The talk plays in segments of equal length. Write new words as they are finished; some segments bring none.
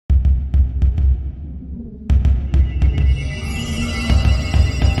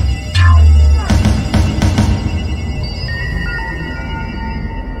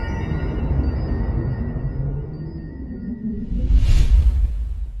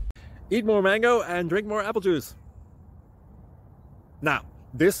Eat more mango and drink more apple juice. Now,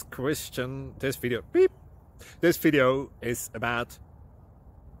 this video is about...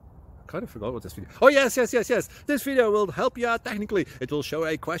 I kind of forgot what this video... Oh, yes. This video will help you out technically. It will show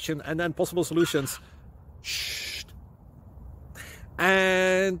a question and then possible solutions. Shh.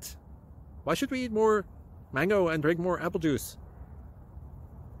 And why should we eat more mango and drink more apple juice?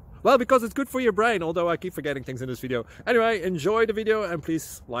 Well, because it's good for your brain, although I keep forgetting things in this video. Anyway, enjoy the video and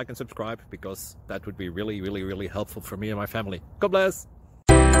please like and subscribe, because that would be really helpful for me and my family. God bless!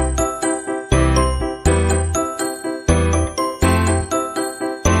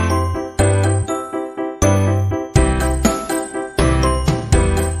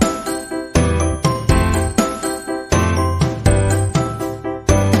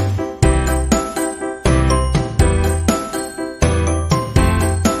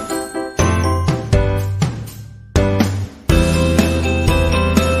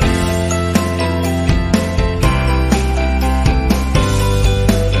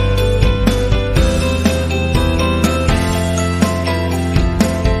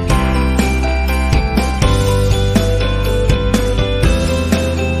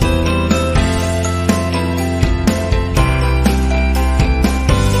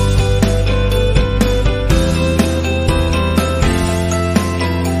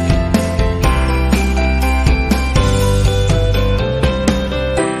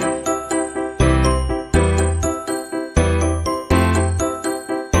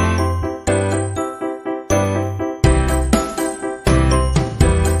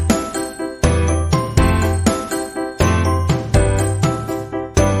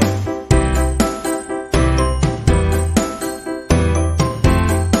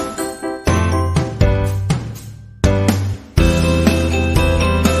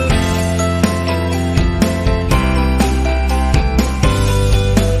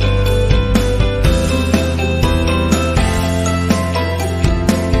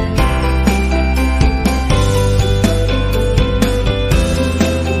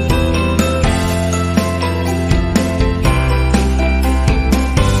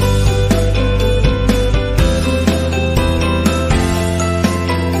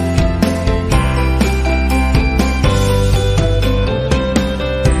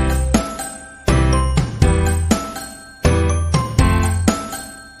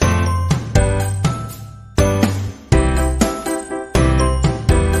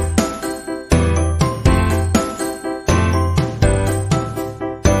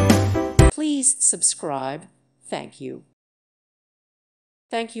 Please subscribe. Thank you.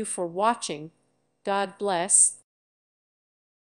 Thank you for watching. God bless.